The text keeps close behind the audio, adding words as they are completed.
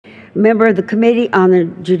Member of the Committee on the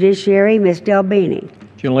Judiciary, Ms. DelBene.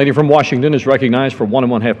 The gentlelady from Washington is recognized for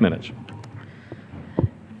 1.5 minutes.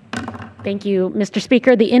 Thank you, Mr.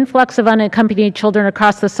 Speaker. The influx of unaccompanied children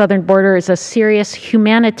across the southern border is a serious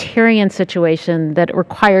humanitarian situation that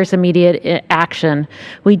requires immediate action.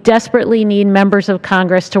 We desperately need members of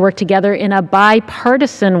Congress to work together in a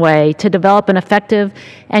bipartisan way to develop an effective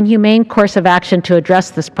and humane course of action to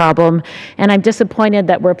address this problem. And I'm disappointed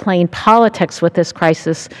that we're playing politics with this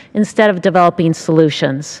crisis instead of developing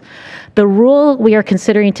solutions. The rule we are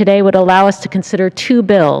considering today would allow us to consider two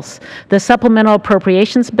bills. The Supplemental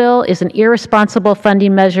Appropriations Bill is an irresponsible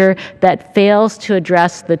funding measure that fails to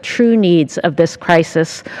address the true needs of this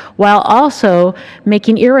crisis, while also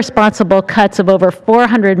making irresponsible cuts of over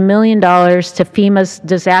 $400 million to FEMA's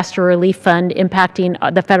disaster relief fund, impacting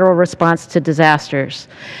the federal response to disasters.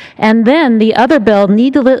 And then the other bill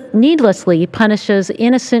needlessly punishes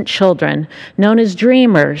innocent children, known as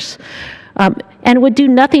dreamers, and would do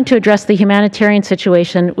nothing to address the humanitarian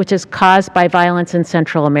situation which is caused by violence in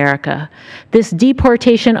Central America. This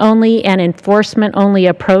deportation-only and enforcement-only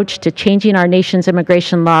approach to changing our nation's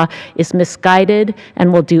immigration law is misguided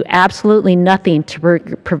and will do absolutely nothing to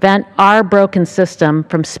prevent our broken system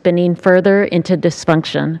from spinning further into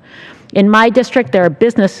dysfunction. In my district, there are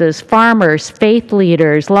businesses, farmers, faith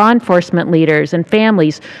leaders, law enforcement leaders, and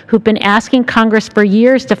families who've been asking Congress for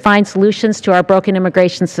years to find solutions to our broken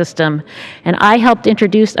immigration system. And I helped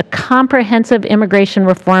introduce a comprehensive immigration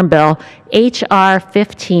reform bill, H.R.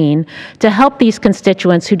 15, to help these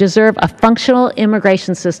constituents who deserve a functional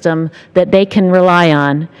immigration system that they can rely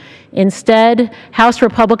on. Instead, House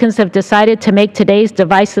Republicans have decided to make today's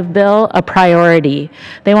divisive bill a priority.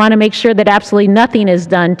 They want to make sure that absolutely nothing is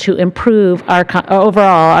done to improve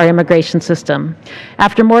overall our immigration system.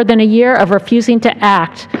 After more than a year of refusing to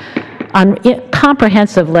act on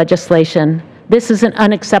comprehensive legislation, this is an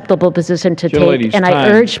unacceptable position to take, and I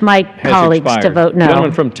urge my colleagues to vote no.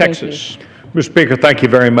 Gentleman from Texas. Mr. Speaker, thank you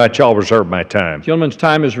very much. I'll reserve my time. Gentleman's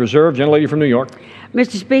time is reserved. Gentlelady from New York.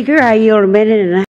 Mr. Speaker, I yield a minute and a half.